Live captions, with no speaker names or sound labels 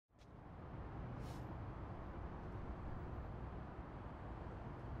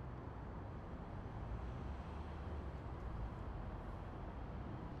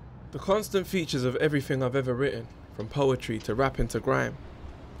The constant features of everything I've ever written, from poetry to rapping to grime,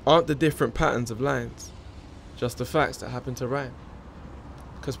 aren't the different patterns of lines, just the facts that happen to rhyme.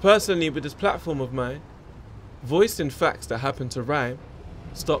 Because personally, with this platform of mine, voicing facts that happen to rhyme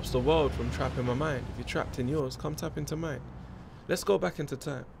stops the world from trapping my mind. If you're trapped in yours, come tap into mine. Let's go back into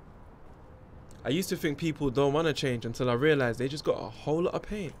time. I used to think people don't want to change until I realized they just got a whole lot of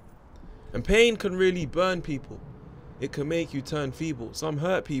pain. And pain can really burn people. It can make you turn feeble. Some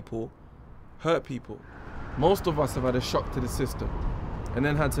hurt people hurt people. Most of us have had a shock to the system and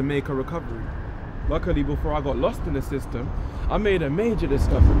then had to make a recovery. Luckily, before I got lost in the system, I made a major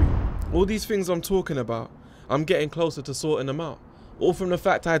discovery. All these things I'm talking about, I'm getting closer to sorting them out. All from the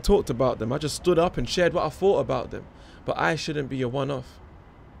fact I talked about them. I just stood up and shared what I thought about them. But I shouldn't be a one-off.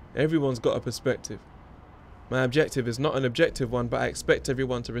 Everyone's got a perspective. My objective is not an objective one, but I expect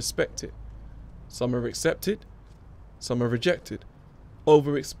everyone to respect it. Some are accepted, some are rejected,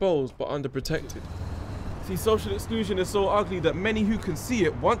 overexposed but underprotected. See, social exclusion is so ugly that many who can see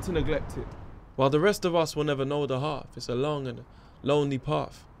it want to neglect it, while the rest of us will never know the half. It's a long and lonely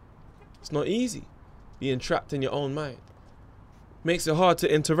path. It's not easy being trapped in your own mind. Makes it hard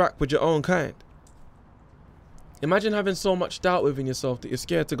to interact with your own kind. Imagine having so much doubt within yourself that you're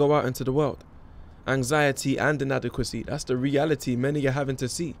scared to go out into the world. Anxiety and inadequacy, that's the reality many are having to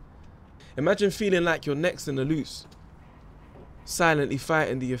see. Imagine feeling like you're next in the loose, silently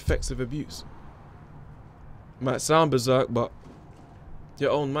fighting the effects of abuse. Might sound berserk, but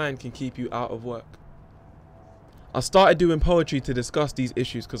your own mind can keep you out of work. I started doing poetry to discuss these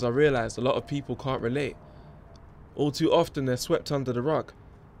issues because I realized a lot of people can't relate. All too often they're swept under the rug,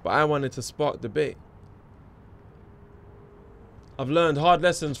 but I wanted to spark debate. I've learned hard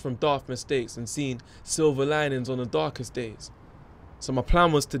lessons from daft mistakes and seen silver linings on the darkest days. So my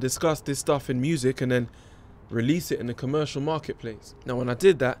plan was to discuss this stuff in music and then release it in the commercial marketplace. Now when I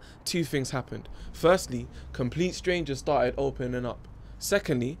did that, two things happened. Firstly, complete strangers started opening up.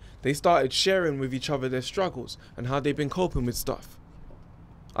 Secondly, they started sharing with each other their struggles and how they've been coping with stuff.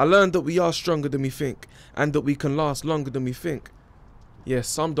 I learned that we are stronger than we think and that we can last longer than we think. Yes,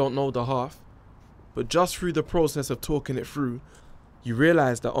 some don't know the half, but just through the process of talking it through, you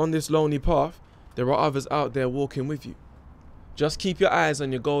realize that on this lonely path, there are others out there walking with you. Just keep your eyes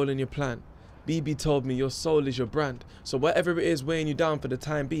on your goal and your plan. BB told me your soul is your brand. So whatever it is weighing you down for the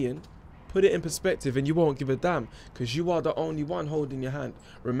time being, put it in perspective and you won't give a damn, because you are the only one holding your hand.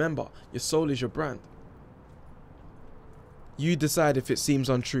 Remember, your soul is your brand. You decide if it seems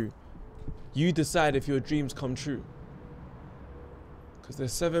untrue. You decide if your dreams come true. Because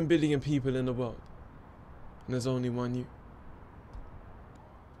there's 7 billion people in the world, and there's only one you.